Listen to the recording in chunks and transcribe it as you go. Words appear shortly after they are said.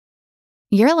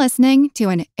You're listening to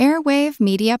an Airwave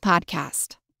Media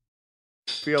Podcast.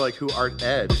 Feel like who art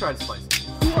Ed? We'll try to spice it.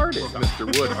 Who art is Mr.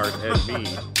 Wood art Ed me?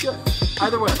 Good.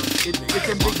 Either way, it's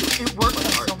ambiguous. It works on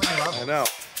so many levels. I know.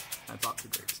 That's off to a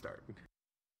great start.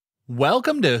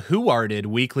 Welcome to Who Arted,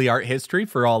 weekly art history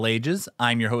for all ages.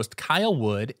 I'm your host, Kyle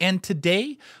Wood, and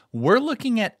today we're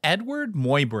looking at Eadweard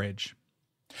Muybridge.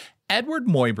 Eadweard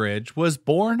Muybridge was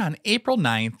born on April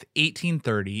 9th,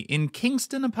 1830 in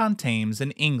Kingston upon Thames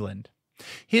in England.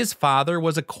 His father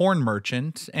was a corn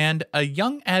merchant, and a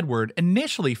young Edward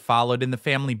initially followed in the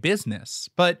family business,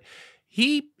 but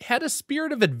he had a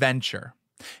spirit of adventure.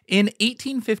 In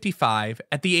 1855,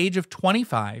 at the age of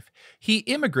 25, he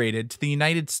immigrated to the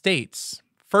United States,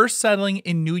 first settling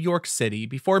in New York City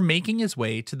before making his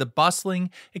way to the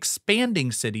bustling,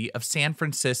 expanding city of San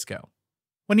Francisco.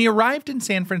 When he arrived in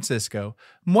San Francisco,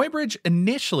 Muybridge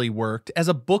initially worked as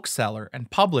a bookseller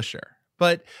and publisher,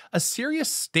 but a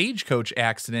serious stagecoach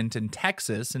accident in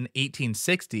Texas in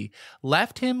 1860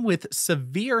 left him with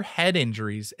severe head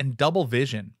injuries and double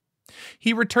vision.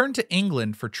 He returned to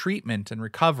England for treatment and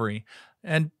recovery,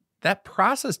 and that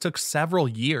process took several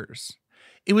years.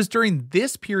 It was during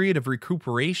this period of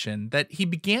recuperation that he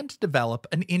began to develop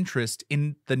an interest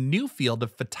in the new field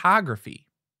of photography.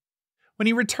 When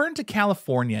he returned to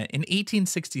California in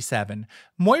 1867,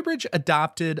 Muybridge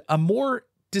adopted a more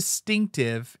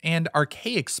distinctive and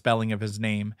archaic spelling of his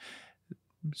name,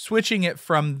 switching it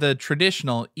from the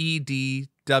traditional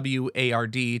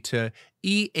E-D-W-A-R-D to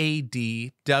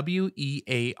E-A-D-W-E-A-R-D,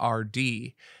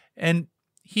 and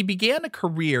he began a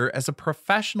career as a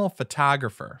professional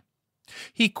photographer.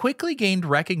 He quickly gained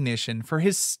recognition for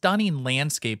his stunning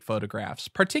landscape photographs,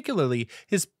 particularly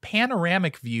his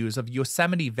panoramic views of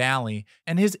Yosemite Valley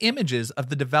and his images of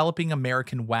the developing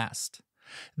American West.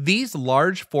 These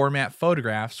large format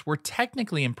photographs were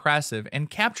technically impressive and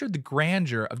captured the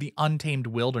grandeur of the untamed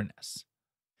wilderness.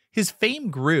 His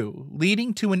fame grew,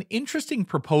 leading to an interesting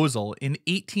proposal in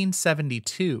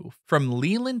 1872 from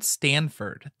Leland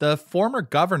Stanford, the former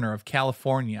governor of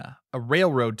California, a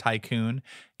railroad tycoon,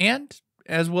 and,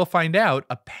 as we'll find out,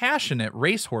 a passionate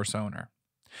racehorse owner.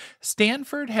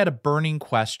 Stanford had a burning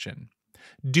question.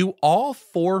 Do all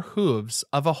four hooves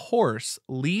of a horse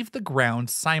leave the ground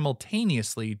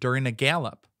simultaneously during a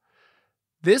gallop?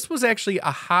 This was actually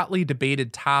a hotly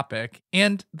debated topic,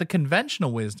 and the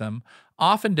conventional wisdom,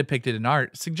 often depicted in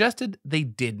art, suggested they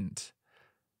didn't.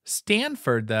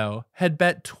 Stanford, though, had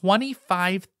bet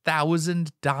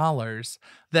 $25,000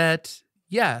 that,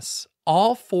 yes,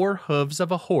 all four hooves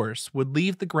of a horse would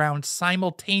leave the ground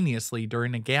simultaneously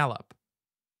during a gallop.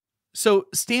 So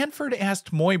Stanford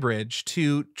asked Muybridge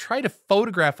to try to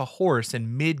photograph a horse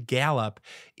in mid-gallop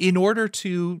in order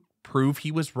to prove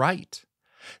he was right.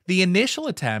 The initial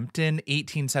attempt in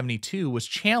 1872 was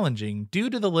challenging due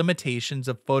to the limitations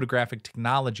of photographic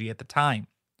technology at the time.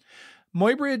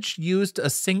 Muybridge used a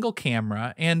single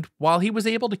camera, and while he was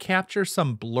able to capture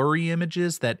some blurry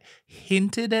images that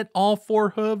hinted at all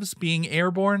four hooves being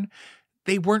airborne,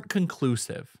 they weren't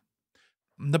conclusive.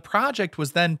 The project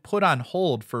was then put on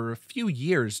hold for a few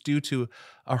years due to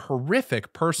a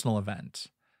horrific personal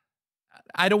event.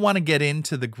 I don't want to get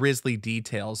into the grisly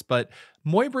details, but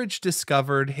Muybridge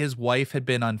discovered his wife had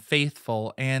been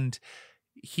unfaithful and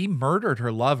he murdered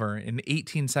her lover in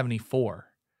 1874.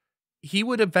 He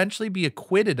would eventually be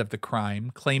acquitted of the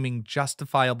crime, claiming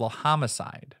justifiable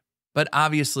homicide. But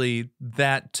obviously,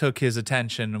 that took his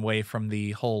attention away from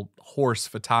the whole horse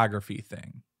photography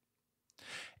thing.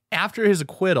 After his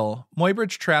acquittal,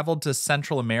 Muybridge traveled to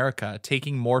Central America,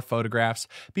 taking more photographs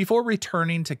before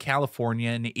returning to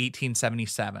California in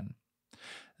 1877.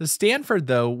 Stanford,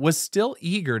 though, was still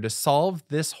eager to solve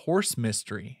this horse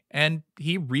mystery, and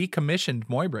he recommissioned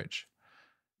Muybridge.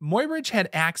 Muybridge had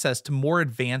access to more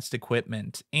advanced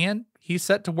equipment, and he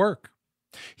set to work.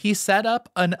 He set up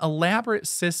an elaborate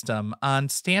system on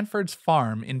Stanford's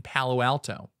farm in Palo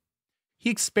Alto. He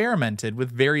experimented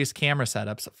with various camera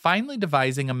setups, finally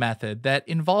devising a method that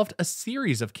involved a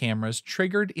series of cameras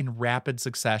triggered in rapid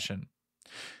succession.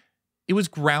 It was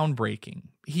groundbreaking.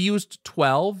 He used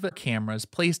 12 cameras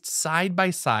placed side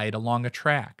by side along a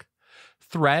track.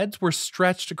 Threads were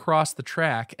stretched across the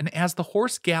track, and as the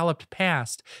horse galloped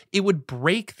past, it would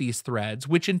break these threads,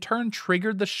 which in turn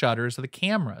triggered the shutters of the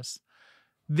cameras.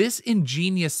 This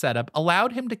ingenious setup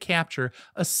allowed him to capture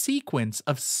a sequence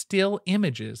of still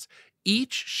images,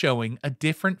 each showing a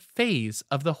different phase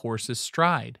of the horse's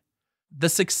stride. The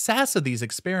success of these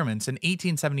experiments in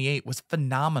 1878 was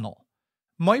phenomenal.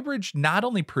 Muybridge not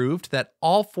only proved that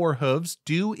all four hooves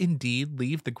do indeed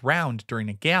leave the ground during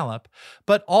a gallop,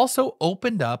 but also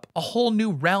opened up a whole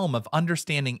new realm of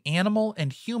understanding animal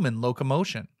and human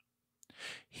locomotion.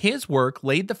 His work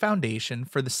laid the foundation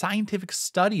for the scientific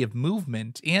study of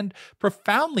movement and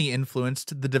profoundly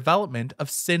influenced the development of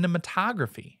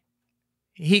cinematography.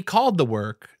 He called the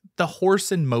work The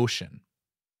Horse in Motion.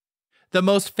 The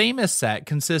most famous set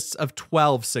consists of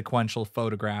 12 sequential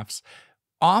photographs,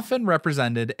 often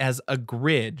represented as a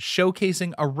grid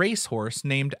showcasing a racehorse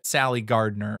named Sally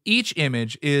Gardner. Each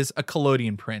image is a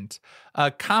collodion print,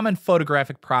 a common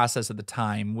photographic process at the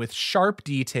time with sharp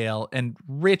detail and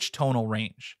rich tonal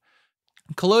range.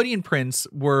 Collodion prints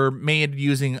were made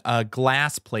using a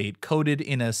glass plate coated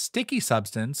in a sticky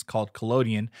substance called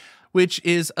collodion, which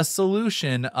is a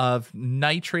solution of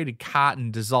nitrated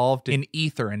cotton dissolved in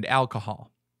ether and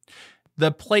alcohol.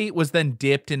 The plate was then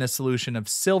dipped in a solution of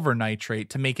silver nitrate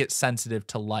to make it sensitive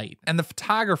to light, and the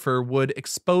photographer would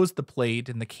expose the plate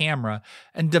in the camera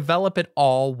and develop it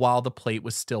all while the plate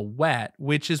was still wet,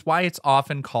 which is why it's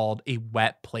often called a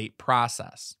wet plate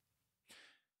process.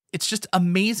 It's just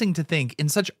amazing to think in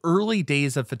such early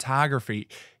days of photography,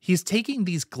 he's taking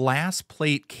these glass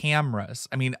plate cameras,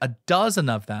 a dozen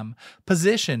of them,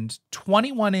 positioned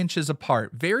 21 inches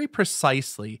apart very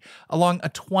precisely along a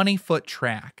 20-foot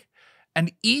track.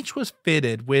 And each was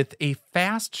fitted with a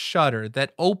fast shutter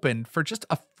that opened for just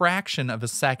a fraction of a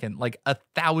second, like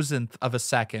 1,000th of a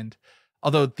second,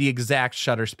 although the exact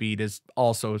shutter speed is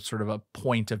also sort of a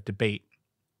point of debate.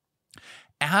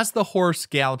 As the horse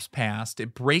gallops past,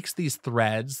 it breaks these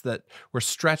threads that were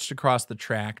stretched across the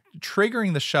track,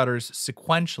 triggering the shutters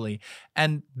sequentially,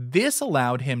 and this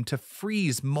allowed him to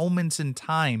freeze moments in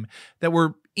time that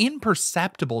were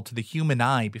imperceptible to the human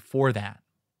eye before that.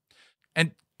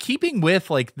 And keeping with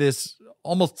this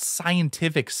almost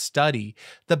scientific study,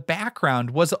 the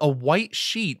background was a white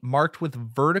sheet marked with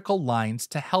vertical lines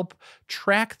to help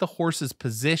track the horse's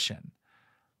position.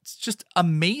 It's just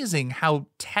amazing how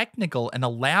technical and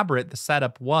elaborate the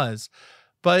setup was,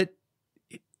 but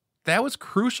that was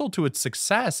crucial to its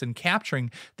success in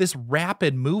capturing this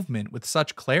rapid movement with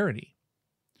such clarity.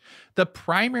 The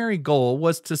primary goal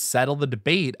was to settle the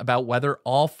debate about whether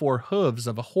all four hooves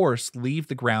of a horse leave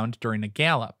the ground during a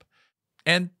gallop.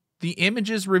 And the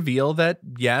images reveal that,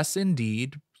 yes,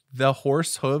 indeed, the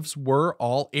horse hooves were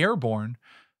all airborne,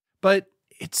 but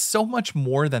it's so much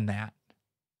more than that.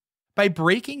 By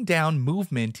breaking down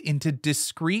movement into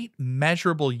discrete,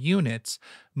 measurable units,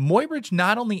 Muybridge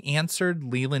not only answered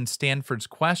Leland Stanford's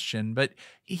question, but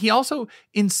he also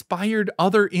inspired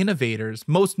other innovators,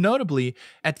 most notably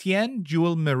Etienne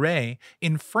Jules Miraet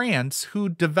in France, who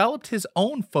developed his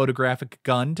own photographic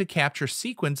gun to capture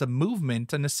sequence of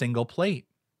movement on a single plate.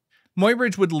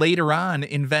 Muybridge would later on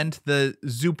invent the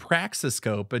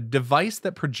zoopraxiscope, a device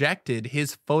that projected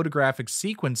his photographic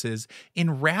sequences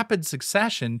in rapid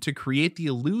succession to create the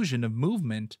illusion of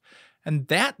movement, and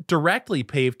that directly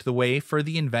paved the way for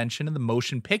the invention of the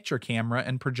motion picture camera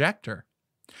and projector.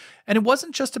 And it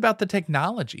wasn't just about the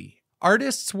technology.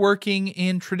 Artists working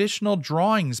in traditional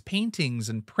drawings, paintings,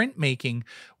 and printmaking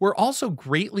were also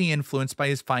greatly influenced by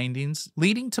his findings,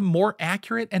 leading to more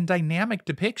accurate and dynamic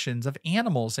depictions of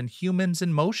animals and humans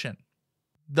in motion.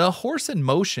 The horse in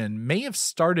motion may have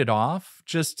started off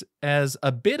just as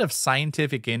a bit of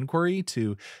scientific inquiry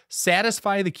to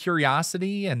satisfy the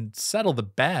curiosity and settle the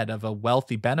bet of a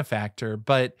wealthy benefactor,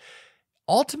 but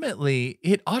ultimately,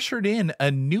 it ushered in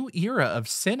a new era of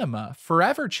cinema,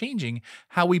 forever changing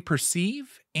how we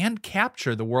perceive and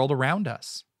capture the world around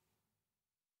us.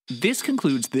 This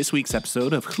concludes this week's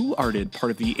episode of Who Arted, part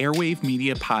of the Airwave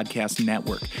Media Podcast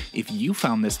Network. If you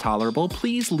found this tolerable,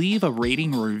 please leave a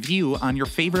rating or review on your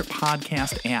favorite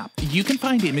podcast app. You can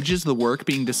find images of the work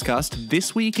being discussed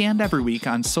this week and every week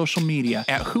on social media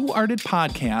at Who Arted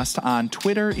Podcast on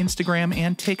Twitter, Instagram,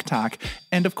 and TikTok,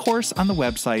 and of course on the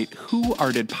website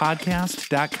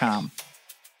whoartedpodcast.com.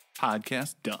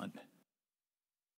 Podcast done.